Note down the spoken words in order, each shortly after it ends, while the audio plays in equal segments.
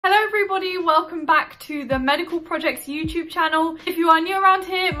Hello everybody, welcome back to the Medical Projects YouTube channel. If you are new around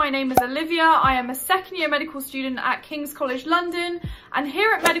here, my name is Olivia. I am a second year medical student at King's College London, and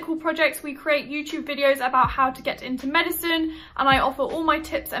here at Medical Projects we create YouTube videos about how to get into medicine, and I offer all my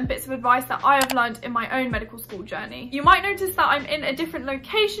tips and bits of advice that I have learned in my own medical school journey. You might notice that I'm in a different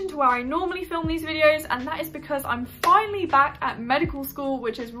location to where I normally film these videos, and that is because I'm finally back at medical school,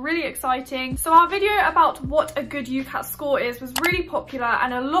 which is really exciting. So our video about what a good UCAT score is was really popular,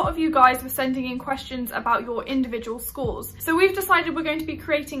 and a lot of you guys were sending in questions about your individual scores. So we've decided we're going to be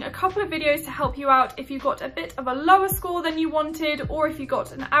creating a couple of videos to help you out if you got a bit of a lower score than you wanted, or if you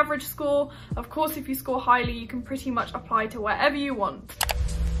got an average score. Of course, if you score highly, you can pretty much apply to wherever you want.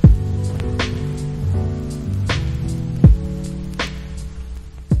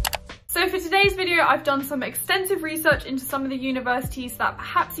 So for today's video, I've done some extensive research into some of the universities that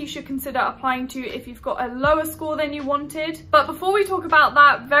perhaps you should consider applying to if you've got a lower score than you wanted. But before we talk about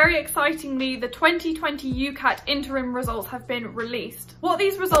that, very excitingly, the 2020 UCAT interim results have been released. What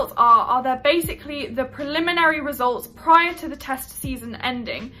these results are they're basically the preliminary results prior to the test season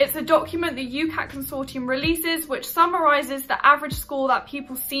ending. It's a document the UCAT consortium releases which summarises the average score that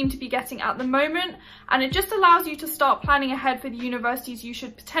people seem to be getting at the moment, and it just allows you to start planning ahead for the universities you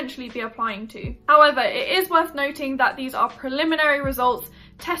should potentially be applying to. However, it is worth noting that these are preliminary results.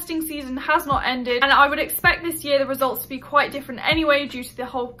 Testing season has not ended, and I would expect this year the results to be quite different anyway due to the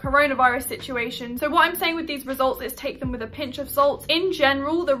whole coronavirus situation. So what I'm saying with these results is take them with a pinch of salt. In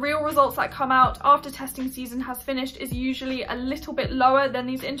general, the real results that come out after testing season has finished is usually a little bit lower than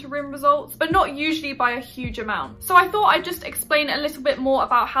these interim results, but not usually by a huge amount. So I thought I'd just explain a little bit more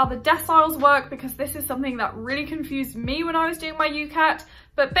about how the deciles work, because this is something that really confused me when I was doing my UCAT.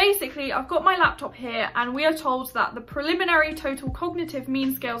 But basically, I've got my laptop here and we are told that the preliminary total cognitive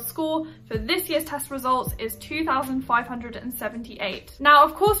mean scale score for this year's test results is 2,578. Now,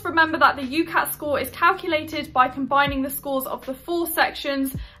 of course, remember that the UCAT score is calculated by combining the scores of the 4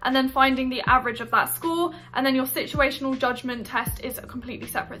 sections and then finding the average of that score, and then your situational judgment test is a completely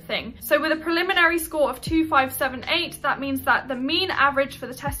separate thing. So with a preliminary score of 2,578, that means that the mean average for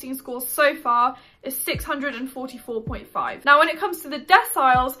the testing scores so far is 644.5. Now, when it comes to the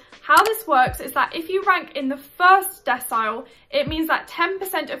deciles, how this works is that if you rank in the first decile, it means that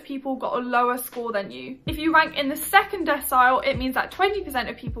 10% of people got a lower score than you. If you rank in the second decile, it means that 20%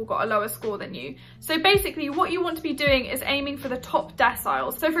 of people got a lower score than you. So basically, what you want to be doing is aiming for the top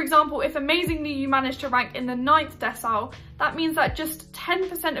deciles. So for example, if amazingly you manage to rank in the 9th decile, that means that just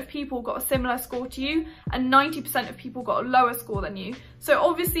 10% of people got a similar score to you and 90% of people got a lower score than you. So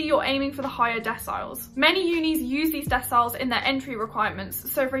obviously you're aiming for the higher deciles. Many unis use these deciles in their entry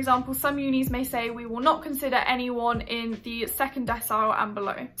requirements. So for example, some unis may say we will not consider anyone in the second decile and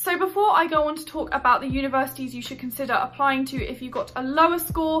below. So before I go on to talk about the universities you should consider applying to if you got a lower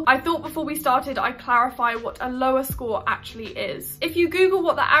score, I thought before we started I'd clarify what a lower score actually is. If you Google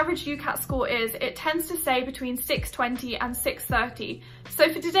what the average UCAT score is, it tends to say between 620 and 630.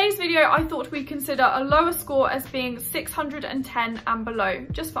 So for today's video, I thought we'd consider a lower score as being 610 and below,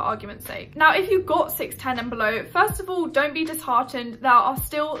 just for argument's sake. Now, if you got 610 and below, first of all, don't be disheartened. There are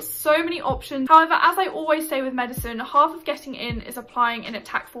still so many options. However, as I always say with medicine, half of getting in is applying in a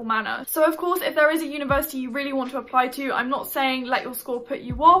tactful manner. So of course, if there is a university you really want to apply to, I'm not saying let your score put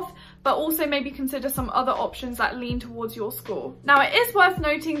you off, but also maybe consider some other options that lean towards your score. Now, it is worth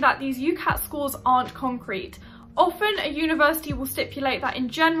noting that these UCAT scores aren't concrete. Often a university will stipulate that in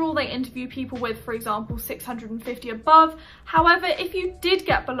general they interview people with, for example, 650 above. However, if you did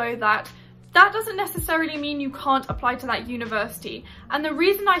get below that, that doesn't necessarily mean you can't apply to that university. And the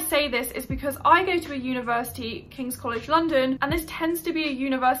reason I say this is because I go to a university, King's College London, and this tends to be a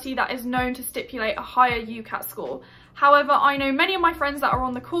university that is known to stipulate a higher UCAT score. However, I know many of my friends that are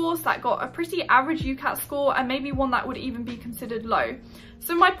on the course that got a pretty average UCAT score, and maybe one that would even be considered low.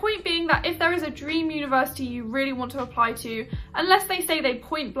 So my point being that if there is a dream university you really want to apply to, unless they say they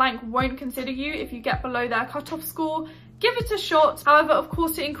point blank won't consider you if you get below their cutoff score, give it a shot. However, of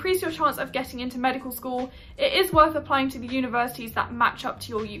course, to increase your chance of getting into medical school, it is worth applying to the universities that match up to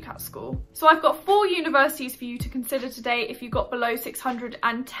your UCAT score. So I've got 4 universities for you to consider today if you got below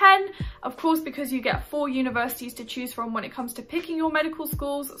 610, of course, because you get 4 universities to choose from when it comes to picking your medical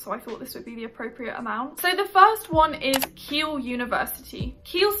schools, so I thought this would be the appropriate amount. So the first one is Keele University.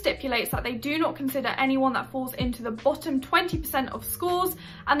 Keele stipulates that they do not consider anyone that falls into the bottom 20% of scores,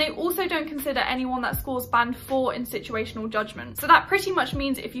 and they also don't consider anyone that scores band 4 in situational situational judgment. So that pretty much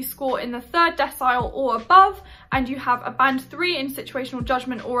means if you score in the 3rd decile or above, and you have a band 3 in situational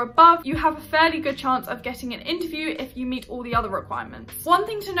judgment or above, you have a fairly good chance of getting an interview if you meet all the other requirements. One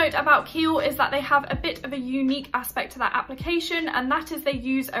thing to note about Keele is that they have a bit of a unique aspect to that application, and that is they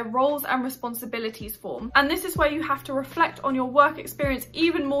use a roles and responsibilities form. And this is where you have to reflect on your work experience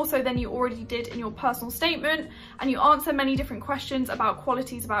even more so than you already did in your personal statement, and you answer many different questions about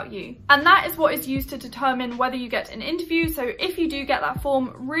qualities about you. And that is what is used to determine whether you get an interview. So if you do get that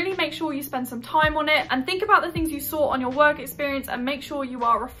form, really make sure you spend some time on it and think about the things you saw on your work experience, and make sure you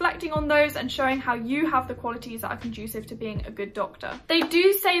are reflecting on those and showing how you have the qualities that are conducive to being a good doctor. They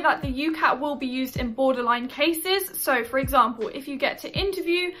do say that the UCAT will be used in borderline cases. So for example, if you get to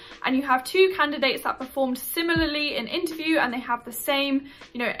interview and you have 2 candidates that performed similarly in interview and they have the same,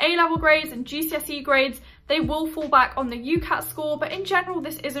 A-level grades and GCSE grades, they will fall back on the UCAT score, but in general,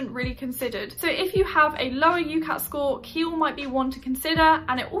 this isn't really considered. So if you have a lower UCAT score, Keele might be one to consider,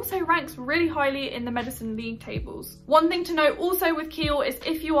 and it also ranks really highly in the medicine league tables. One thing to note also with Keele is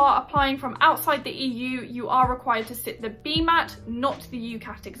if you are applying from outside the EU, you are required to sit the BMAT, not the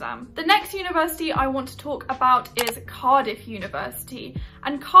UCAT exam. The next university I want to talk about is Cardiff University.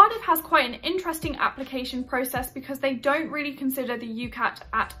 And Cardiff has quite an interesting application process because they don't really consider the UCAT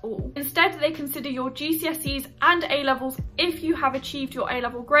at all. Instead, they consider your GCSEs and A-levels if you have achieved your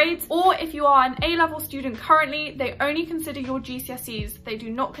A-level grades, or if you are an A-level student currently, they only consider your GCSEs. They do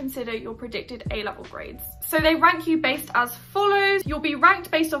not consider your predicted A-level grades. So they rank you based as follows. You'll be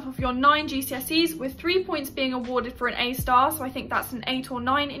ranked based off of your 9 GCSEs, with 3 points being awarded for an A star, so I think that's an 8 or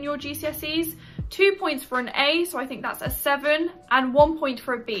 9 in your GCSEs. 2 points for an A, so I think that's a 7, and 1 point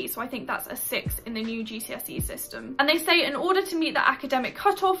for a B, so I think that's a 6 in the new GCSE system. And they say in order to meet the academic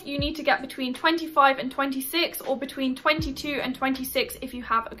cutoff, you need to get between 25 and 26, or between 22 and 26 if you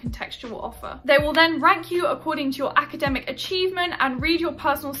have a contextual offer. They will then rank you according to your academic achievement and read your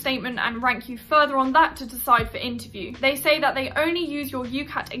personal statement and rank you further on that to decide for interview. They say that they only use your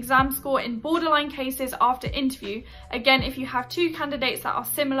UCAT exam score in borderline cases after interview. Again, if you have 2 candidates that are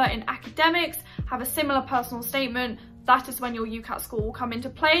similar in academics, have a similar personal statement, that is when your UCAT score will come into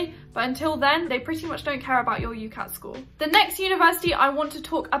play, but until then, they pretty much don't care about your UCAT score. The next university I want to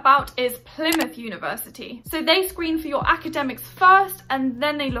talk about is Plymouth University. So they screen for your academics first, and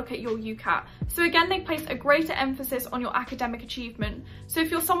then they look at your UCAT. So again, they place a greater emphasis on your academic achievement. So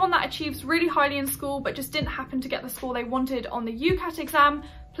if you're someone that achieves really highly in school, but just didn't happen to get the score they wanted on the UCAT exam,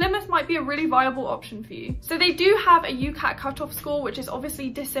 Plymouth might be a really viable option for you. So they do have a UCAT cutoff score, which is obviously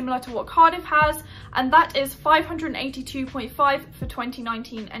dissimilar to what Cardiff has, and that is 582.5 for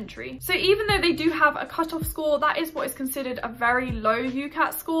 2019 entry. So even though they do have a cutoff score, that is what is considered a very low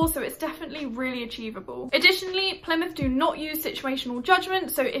UCAT score, so it's definitely really achievable. Additionally, Plymouth do not use situational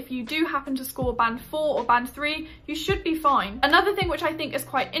judgment, so if you do happen to score band 4 or band 3, you should be fine. Another thing which I think is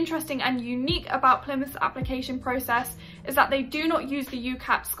quite interesting and unique about Plymouth's application process is that they do not use the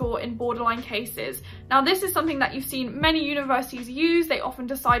UCAT score in borderline cases. Now, this is something that you've seen many universities use. They often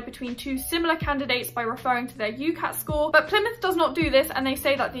decide between 2 similar candidates by referring to their UCAT score, but Plymouth does not do this, and they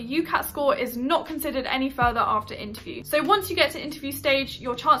say that the UCAT score is not considered any further after interview. So once you get to interview stage,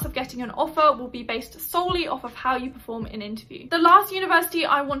 your chance of getting an offer will be based solely off of how you perform in interview. The last university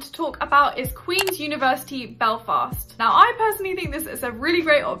I want to talk about is Queen's University Belfast. Now, I personally think this is a really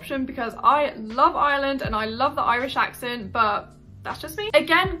great option because I love Ireland and I love the Irish accent, but that's just me.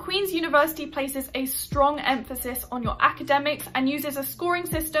 Again, Queen's University places a strong emphasis on your academics and uses a scoring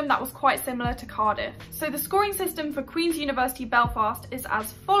system that was quite similar to Cardiff. So the scoring system for Queen's University Belfast is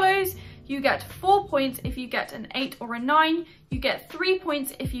as follows. You get 4 points if you get an 8 or a 9, you get 3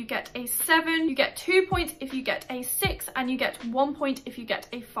 points if you get a 7, you get 2 points if you get a 6, and you get 1 point if you get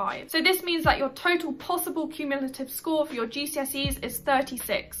a 5. So this means that your total possible cumulative score for your GCSEs is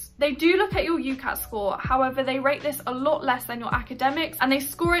 36. They do look at your UCAT score, however they rate this a lot less than your academics, and they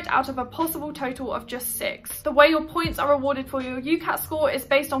score it out of a possible total of just 6. The way your points are awarded for your UCAT score is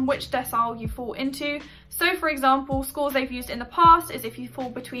based on which decile you fall into. So for example, scores they've used in the past is if you fall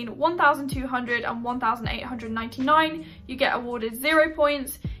between 1,200 and 1,899, you get awarded 0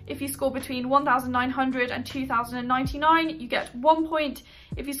 points. If you score between 1,900 and 2,099, you get 1 point.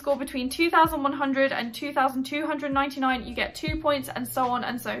 If you score between 2,100 and 2,299, you get 2 points, and so on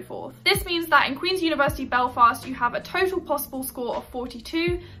and so forth. This means that in Queen's University Belfast, you have a total possible score of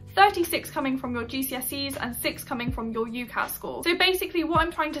 42, 36 coming from your GCSEs and 6 coming from your UCAT score. So basically what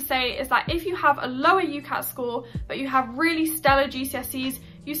I'm trying to say is that if you have a lower UCAT score, but you have really stellar GCSEs,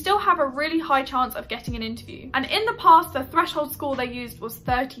 you still have a really high chance of getting an interview. And in the past, the threshold score they used was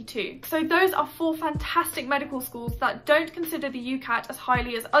 32. So those are 4 fantastic medical schools that don't consider the UCAT as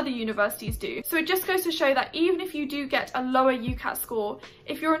highly as other universities do. So it just goes to show that even if you do get a lower UCAT score,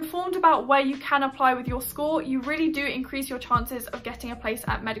 if you're informed about where you can apply with your score, you really do increase your chances of getting a place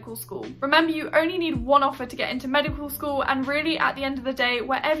at medical school. Remember, you only need 1 offer to get into medical school, and really at the end of the day,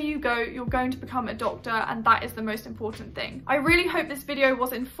 wherever you go, you're going to become a doctor, and that is the most important thing. I really hope this video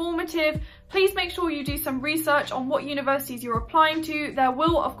was informative. Please make sure you do some research on what universities you're applying to. There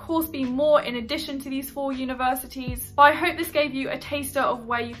will of course be more in addition to these 4 universities, but I hope this gave you a taster of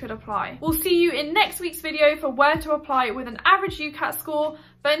where you could apply. We'll see you in next week's video for where to apply with an average UCAT score.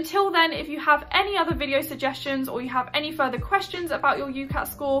 But until then, if you have any other video suggestions or you have any further questions about your UCAT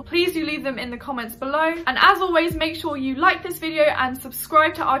score, please do leave them in the comments below. And as always, make sure you like this video and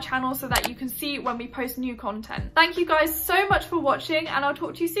subscribe to our channel so that you can see when we post new content. Thank you guys so much for watching, and I'll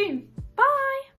talk to you soon.